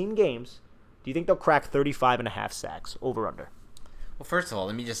 16 games, do you think they'll crack 35.5 sacks, over-under? Well, first of all,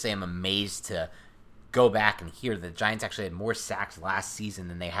 let me just say I'm amazed to go back and hear the Giants actually had more sacks last season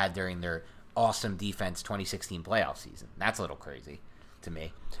than they had during their awesome defense 2016 playoff season. That's a little crazy to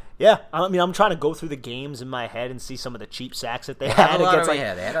me. Yeah, I mean, I'm trying to go through the games in my head and see some of the cheap sacks that they had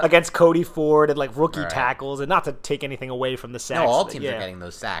against Cody Ford and like rookie tackles, and not to take anything away from the sacks. No, all teams are getting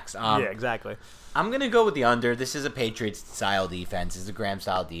those sacks. Yeah, exactly. I'm going to go with the under. This is a Patriots-style defense. This is a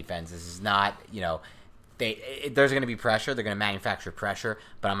Graham-style defense. This is not, there's going to be pressure. They're going to manufacture pressure,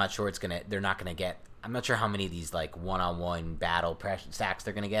 but I'm not sure they're not going to get. I'm not sure how many of these like one-on-one battle sacks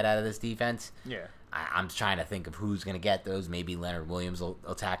they're going to get out of this defense. Yeah. I'm trying to think of who's going to get those. Maybe Leonard Williams will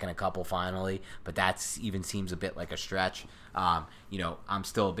attack in a couple finally, but that even seems a bit like a stretch. I'm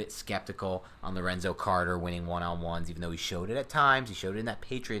still a bit skeptical on Lorenzo Carter winning one-on-ones, even though he showed it at times. He showed it in that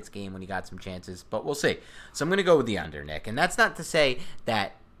Patriots game when he got some chances, but we'll see. So I'm going to go with the under, Nick, and that's not to say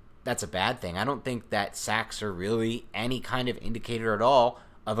that that's a bad thing. I don't think that sacks are really any kind of indicator at all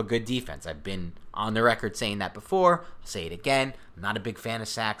of a good defense. I've been on the record saying that before. I'll say it again. I'm not a big fan of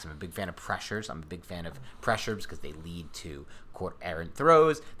sacks. I'm a big fan of pressures. I'm a big fan of pressures because they lead to errant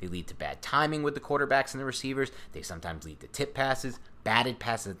throws. They lead to bad timing with the quarterbacks and the receivers. They sometimes lead to tip passes, batted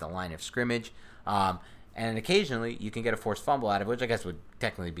passes at the line of scrimmage. And occasionally you can get a forced fumble out of it, which I guess would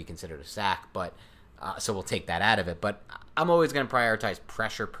technically be considered a sack, but so we'll take that out of it. But I'm always going to prioritize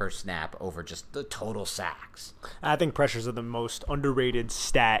pressure per snap over just the total sacks. I think pressures are the most underrated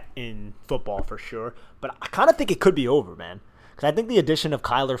stat in football for sure. But I kind of think it could be over, man. Because I think the addition of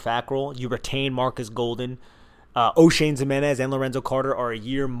Kyler Fackrell, you retain Marcus Golden, O'Shane Ximines, and Lorenzo Carter are a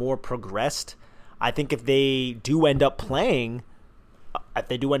year more progressed. I think if they do end up playing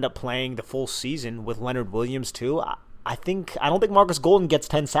the full season with Leonard Williams too, I don't think Marcus Golden gets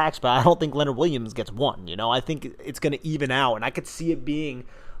 10 sacks, but I don't think Leonard Williams gets 1. I think it's going to even out, and I could see it being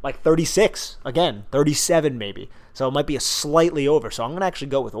like 36, again, 37 maybe. So it might be a slightly over, so I'm going to actually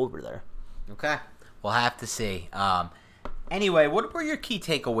go with over there. Okay. We'll have to see. Anyway, what were your key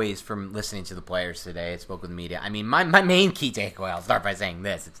takeaways from listening to the players today? I spoke with the media. I mean, my main key takeaway, I'll start by saying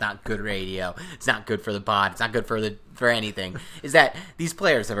this. It's not good radio. It's not good for the pod. It's not good for anything. Is that these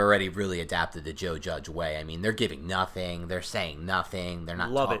players have already really adapted the Joe Judge way. I mean, they're giving nothing. They're saying nothing. They're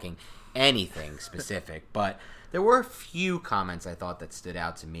not talking anything specific. But there were a few comments I thought that stood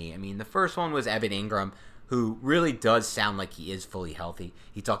out to me. I mean, the first one was Evan Ingram, who really does sound like he is fully healthy.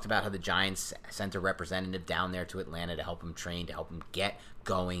 He talked about how the Giants sent a representative down there to Atlanta to help him train, to help him get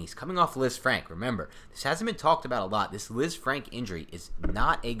going. He's coming off Liz Frank. Remember, this hasn't been talked about a lot. This Liz Frank injury is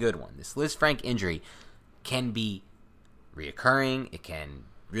not a good one. This Liz Frank injury can be reoccurring. It can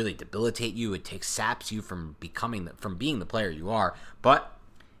really debilitate you. It saps you from being the player you are. But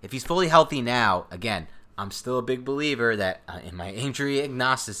if he's fully healthy now, again, I'm still a big believer that in my injury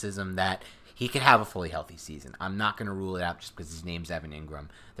agnosticism that he could have a fully healthy season. I'm not going to rule it out just because his name's Evan Ingram.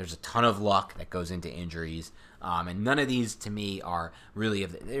 There's a ton of luck that goes into injuries, and none of these to me are really.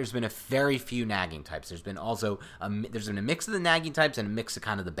 There's been a very few nagging types. There's been a mix of the nagging types and a mix of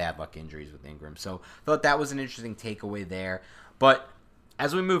kind of the bad luck injuries with Ingram. So I thought that was an interesting takeaway there. But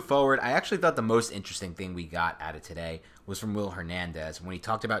as we move forward, I actually thought the most interesting thing we got out of today was from Will Hernandez when he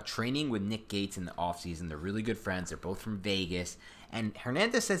talked about training with Nick Gates in the offseason. They're really good friends. They're both from Vegas. And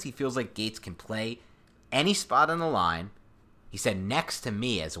Hernandez says he feels like Gates can play any spot on the line. He said next to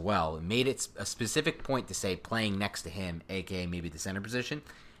me as well. It made it a specific point to say playing next to him, a.k.a. maybe the center position.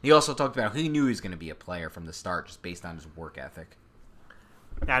 He also talked about he knew he was going to be a player from the start just based on his work ethic.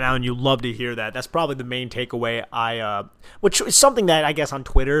 Yeah, and you love to hear that. That's probably the main takeaway. Which is something that I guess on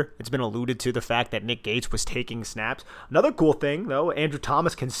Twitter it's been alluded to, the fact that Nick Gates was taking snaps. Another cool thing, though, Andrew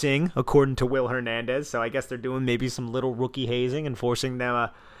Thomas can sing, according to Will Hernandez. So I guess they're doing maybe some little rookie hazing and forcing them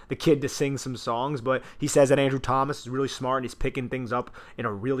the kid to sing some songs. But he says that Andrew Thomas is really smart and he's picking things up in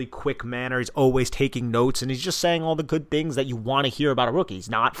a really quick manner. He's always taking notes and he's just saying all the good things that you want to hear about a rookie. He's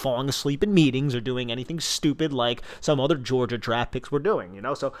not falling asleep in meetings or doing anything stupid like some other Georgia draft picks were doing, you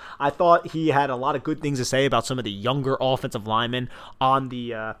know? So I thought he had a lot of good things to say about some of the younger offensive linemen on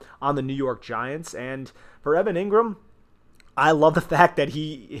the New York Giants. And for Evan Ingram, I love the fact that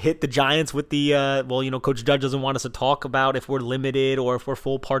he hit the Giants with the, Coach Judge doesn't want us to talk about if we're limited or if we're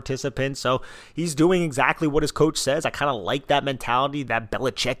full participants. So he's doing exactly what his coach says. I kind of like that mentality, that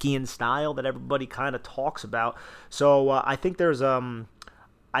Belichickian style that everybody kind of talks about. So I think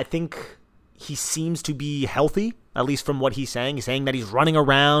he seems to be healthy, at least from what he's saying. He's saying that he's running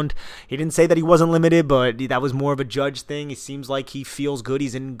around. He didn't say that he wasn't limited, but that was more of a Judge thing. He seems like he feels good.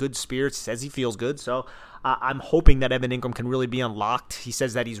 He's in good spirits. He says he feels good. So I'm hoping that Evan Ingram can really be unlocked. He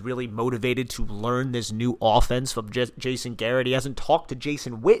says that he's really motivated to learn this new offense from Jason Garrett. He hasn't talked to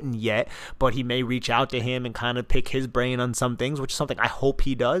Jason Witten yet, but he may reach out to him and kind of pick his brain on some things, which is something I hope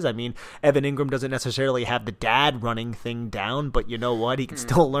he does. I mean, Evan Ingram doesn't necessarily have the dad running thing down, but you know what? He can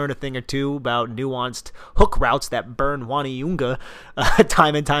still learn a thing or two about nuanced hook routes that burn Waniunga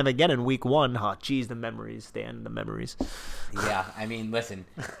time and time again in week one. Oh, geez, the memories, Dan, the memories. Yeah, I mean, listen.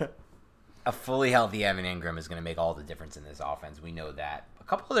 A fully healthy Evan Ingram is going to make all the difference in this offense. We know that. A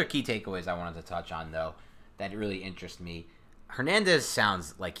couple other key takeaways I wanted to touch on, though, that really interest me. Hernandez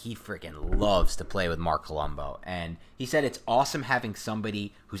sounds like he freaking loves to play with Mark Colombo. And he said it's awesome having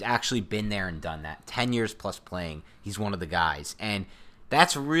somebody who's actually been there and done that. 10 years plus playing. He's one of the guys. And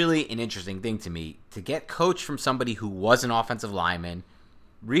that's really an interesting thing to me. To get coached from somebody who was an offensive lineman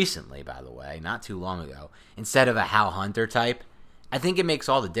recently, by the way, not too long ago, instead of a Hal Hunter type. I think it makes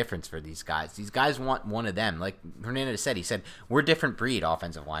all the difference for these guys. These guys want one of them. Like Hernandez said, he said, we're a different breed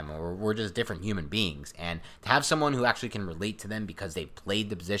offensive linemen. We're just different human beings. And to have someone who actually can relate to them because they played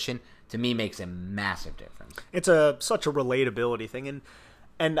the position, to me, makes a massive difference. It's such a relatability thing.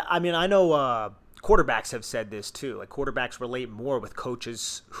 And I mean, I know quarterbacks have said this too. Like quarterbacks relate more with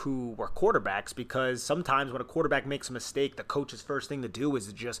coaches who were quarterbacks because sometimes when a quarterback makes a mistake, the coach's first thing to do is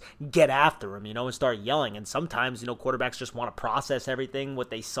to just get after him, and start yelling. And sometimes, quarterbacks just want to process everything, what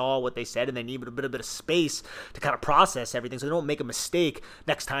they saw, what they said, and they need a bit of space to kind of process everything so they don't make a mistake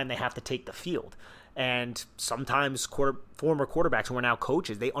next time they have to take the field. And sometimes former quarterbacks who are now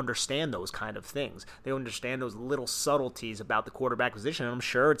coaches, they understand those kind of things. They understand those little subtleties about the quarterback position. And I'm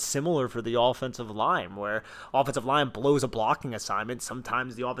sure it's similar for the offensive line, where offensive line blows a blocking assignment.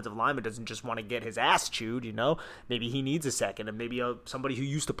 Sometimes the offensive lineman doesn't just want to get his ass chewed, Maybe he needs a second, and maybe somebody who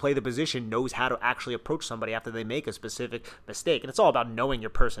used to play the position knows how to actually approach somebody after they make a specific mistake. And it's all about knowing your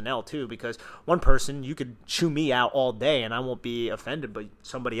personnel, too, because one person, you could chew me out all day, and I won't be offended, but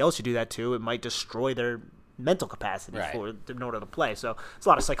somebody else you do that to, it might destroy their mental capacity in order to play. So it's a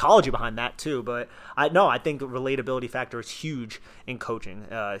lot of psychology behind that too. But I think the relatability factor is huge in coaching,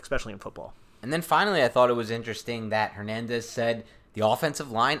 especially in football. And then finally, I thought it was interesting that Hernandez said the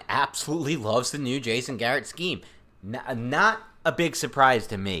offensive line absolutely loves the new Jason Garrett scheme. Not a big surprise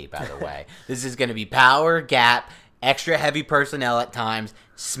to me, by the way. This is going to be power, gap, extra heavy personnel at times,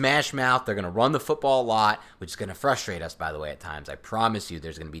 smash mouth. They're going to run the football a lot, which is going to frustrate us, by the way, at times. I promise you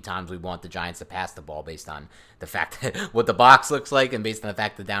there's going to be times we want the Giants to pass the ball based on the fact that what the box looks like and based on the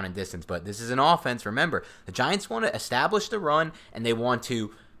fact that down and distance. But this is an offense. Remember, the Giants want to establish the run, and they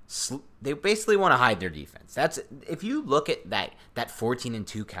basically want to hide their defense. That's if you look at that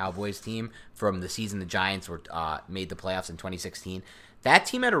 14-2 Cowboys team from the season the Giants were made the playoffs in 2016. That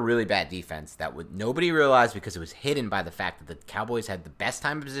team had a really bad defense that nobody realized because it was hidden by the fact that the Cowboys had the best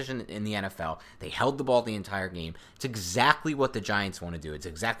time of position in the NFL. They held the ball the entire game. It's exactly what the Giants want to do. It's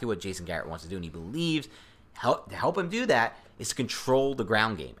exactly what Jason Garrett wants to do, and he believes to help him do that is to control the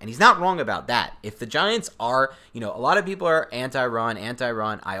ground game. And he's not wrong about that. If the Giants are, a lot of people are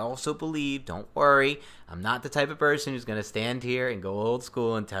anti-run. I also believe, don't worry, I'm not the type of person who's going to stand here and go old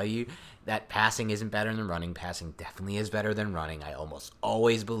school and tell you that passing isn't better than running. Passing definitely is better than running. I almost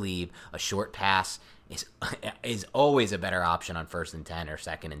always believe a short pass is always a better option on 1st and 10 or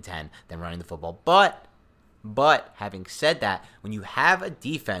 2nd and 10 than running the football. But having said that, when you have a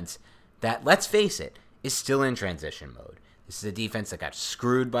defense that, let's face it, is still in transition mode. This is a defense that got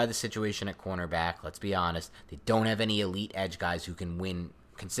screwed by the situation at cornerback. Let's be honest. They don't have any elite edge guys who can win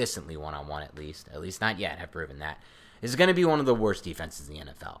consistently one-on-one at least. At least not yet, have proven that. This is going to be one of the worst defenses in the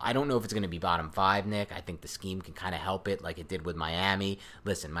NFL. I don't know if it's going to be bottom 5, Nick. I think the scheme can kind of help it like it did with Miami.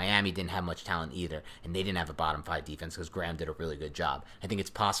 Listen, Miami didn't have much talent either, and they didn't have a bottom 5 defense because Graham did a really good job. I think it's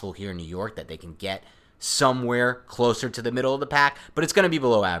possible here in New York that they can get somewhere closer to the middle of the pack, but it's going to be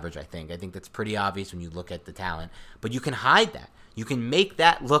below average, I think. I think that's pretty obvious when you look at the talent. But you can hide that. You can make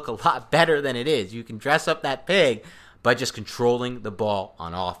that look a lot better than it is. You can dress up that pig by just controlling the ball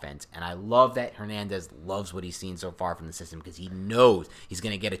on offense. And I love that Hernandez loves what he's seen so far from the system because he knows he's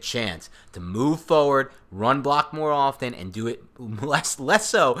going to get a chance to move forward, run block more often, and do it less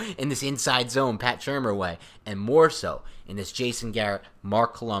so in this inside zone Pat Shurmur way, and more so in this Jason Garrett,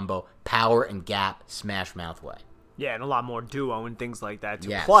 Mark Colombo, power and gap smash mouth way. Yeah, and a lot more duo and things like that, too.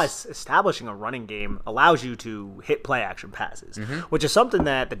 Yes. Plus, establishing a running game allows you to hit play-action passes, which is something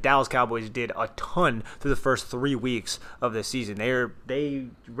that the Dallas Cowboys did a ton through the first 3 weeks of the season. They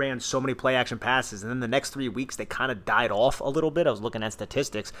ran so many play-action passes, and then the next 3 weeks, they kind of died off a little bit. I was looking at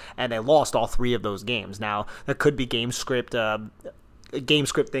statistics, and they lost all 3 of those games. Now, there could be game script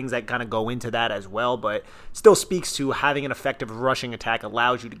things that kind of go into that as well, but still speaks to having an effective rushing attack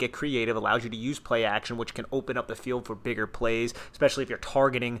allows you to get creative, allows you to use play action, which can open up the field for bigger plays, especially if you're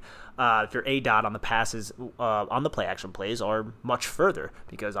targeting, if your A-dot on the passes, on the play action plays are much further,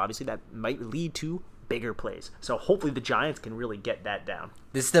 because obviously that might lead to bigger plays. So hopefully the Giants can really get that down.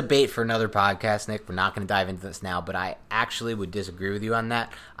 This is debate for another podcast, Nick. We're not going to dive into this now, but I actually would disagree with you on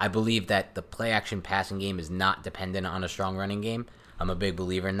that. I believe that the play action passing game is not dependent on a strong running game. I'm a big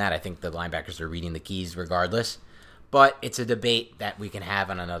believer in that. I think the linebackers are reading the keys regardless. But it's a debate that we can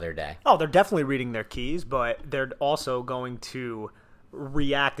have on another day. Oh, they're definitely reading their keys, but they're also going to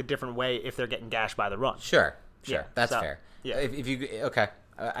react a different way if they're getting gashed by the run. Sure. Yeah, That's fair. Yeah. Okay.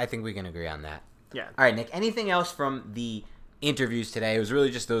 I think we can agree on that. Yeah. All right, Nick. Anything else from the interviews today? It was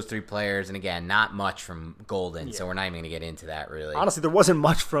really just those 3 players, and again, not much from Golden, so we're not even going to get into that really. Honestly, there wasn't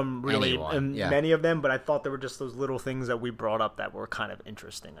much from really Anyone, many of them, but I thought there were just those little things that we brought up that were kind of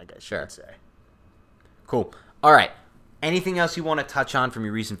interesting, I guess you could say. Cool. All right. Anything else you want to touch on from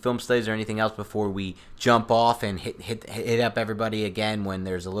your recent film studies or anything else before we jump off and hit up everybody again when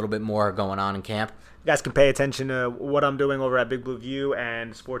there's a little bit more going on in camp? You guys can pay attention to what I'm doing over at Big Blue View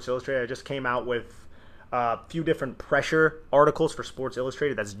and Sports Illustrated. I just came out with a few different pressure articles for Sports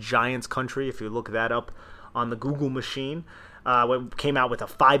Illustrated. That's Giants Country, if you look that up on the Google machine. We came out with a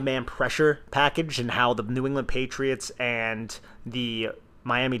 5-man pressure package and how the New England Patriots and the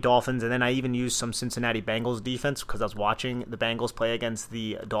Miami Dolphins, and then I even used some Cincinnati Bengals defense because I was watching the Bengals play against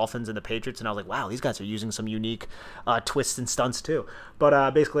the Dolphins and the Patriots, and I was like, wow, these guys are using some unique twists and stunts too.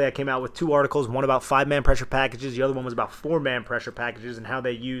 But basically I came out with 2 articles, one about 5-man pressure packages, the other one was about 4-man pressure packages and how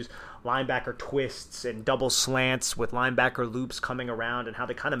they use linebacker twists and double slants with linebacker loops coming around and how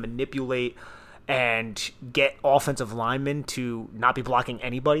they kind of manipulate and get offensive linemen to not be blocking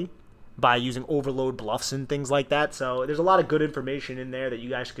anybody by using overload bluffs and things like that. So there's a lot of good information in there that you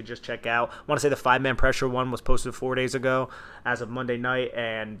guys could just check out. I want to say the 5-man pressure one was posted 4 days ago as of Monday night,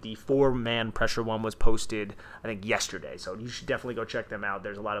 and the 4-man pressure one was posted, I think, yesterday. So you should definitely go check them out.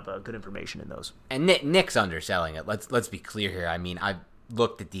 There's a lot of good information in those. And Nick's underselling it. Let's be clear here. I mean,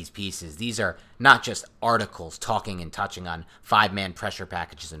 looked at these pieces, these are not just articles talking and touching on 5-man pressure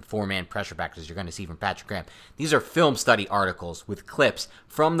packages and 4-man pressure packages you're going to see from Patrick Graham. These are film study articles with clips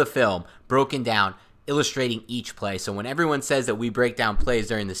from the film broken down, illustrating each play. So when everyone says that we break down plays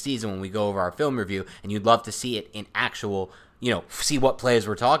during the season when we go over our film review, and you'd love to see it in actual, see what plays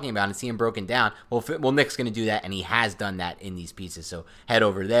we're talking about and see them broken down, well, Nick's going to do that, and he has done that in these pieces. So head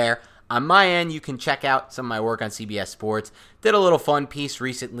over there. On my end, you can check out some of my work on CBS Sports. Did a little fun piece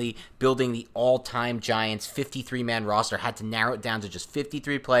recently building the all-time Giants 53-man roster. Had to narrow it down to just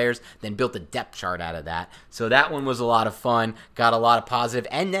 53 players, then built a depth chart out of that. So that one was a lot of fun. Got a lot of positive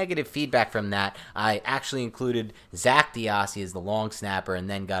and negative feedback from that. I actually included Zach DiOssi as the long snapper, and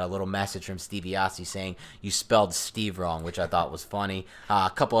then got a little message from Steve DiOssi saying, "You spelled Steve wrong," which I thought was funny. A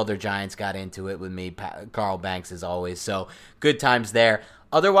couple other Giants got into it with me, Carl Banks as always. So good times there.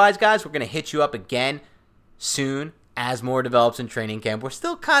 Otherwise, guys, we're going to hit you up again soon as more develops in training camp. We're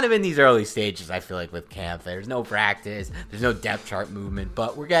still kind of in these early stages, I feel like, with camp. There's no practice. There's no depth chart movement,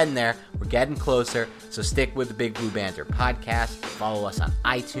 but we're getting there. We're getting closer. So stick with the Big Blue Banter podcast. Follow us on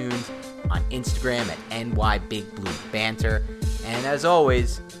iTunes, on Instagram at NYBigBlueBanter. And as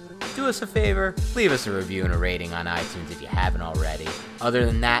always, do us a favor, leave us a review and a rating on iTunes if you haven't already. Other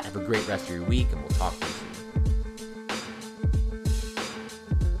than that, have a great rest of your week, and we'll talk to you soon.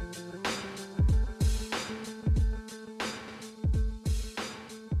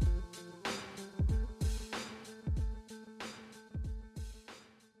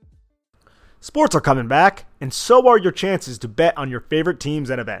 Sports are coming back, and so are your chances to bet on your favorite teams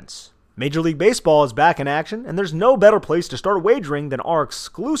and events. Major League Baseball is back in action, and there's no better place to start wagering than our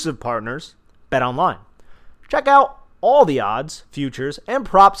exclusive partners, BetOnline. Check out all the odds, futures, and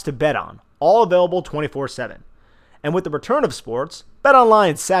props to bet on, all available 24/7. And with the return of sports,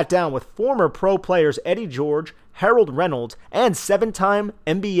 BetOnline sat down with former pro players Eddie George, Harold Reynolds, and 7-time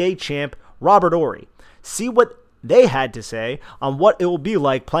NBA champ Robert Horry. See what they had to say on what it will be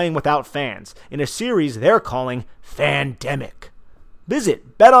like playing without fans in a series they're calling Fandemic.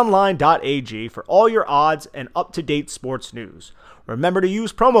 Visit betonline.ag for all your odds and up-to-date sports news. Remember to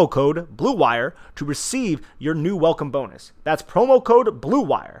use promo code BLUEWIRE to receive your new welcome bonus. That's promo code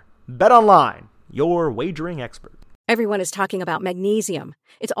BLUEWIRE. BetOnline, your wagering expert. Everyone is talking about magnesium.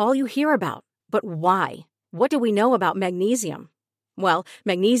 It's all you hear about. But why? What do we know about magnesium? Well,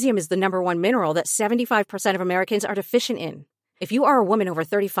 magnesium is the number one mineral that 75% of Americans are deficient in. If you are a woman over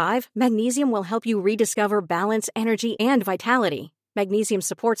 35, magnesium will help you rediscover balance, energy, and vitality. Magnesium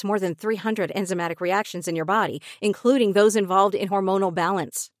supports more than 300 enzymatic reactions in your body, including those involved in hormonal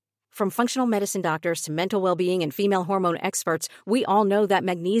balance. From functional medicine doctors to mental well-being and female hormone experts, we all know that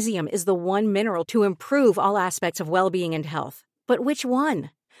magnesium is the one mineral to improve all aspects of well-being and health. But which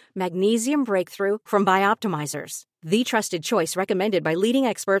one? Magnesium Breakthrough from Bioptimizers, the trusted choice recommended by leading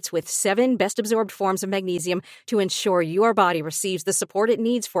experts with 7 best-absorbed forms of magnesium to ensure your body receives the support it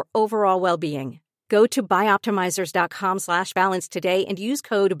needs for overall well-being. Go to bioptimizers.com/balance today and use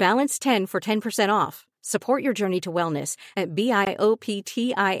code BALANCE10 for 10% off. Support your journey to wellness at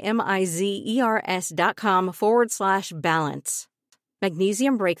bioptimizers.com/balance.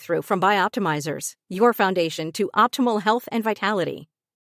 Magnesium Breakthrough from Bioptimizers, your foundation to optimal health and vitality.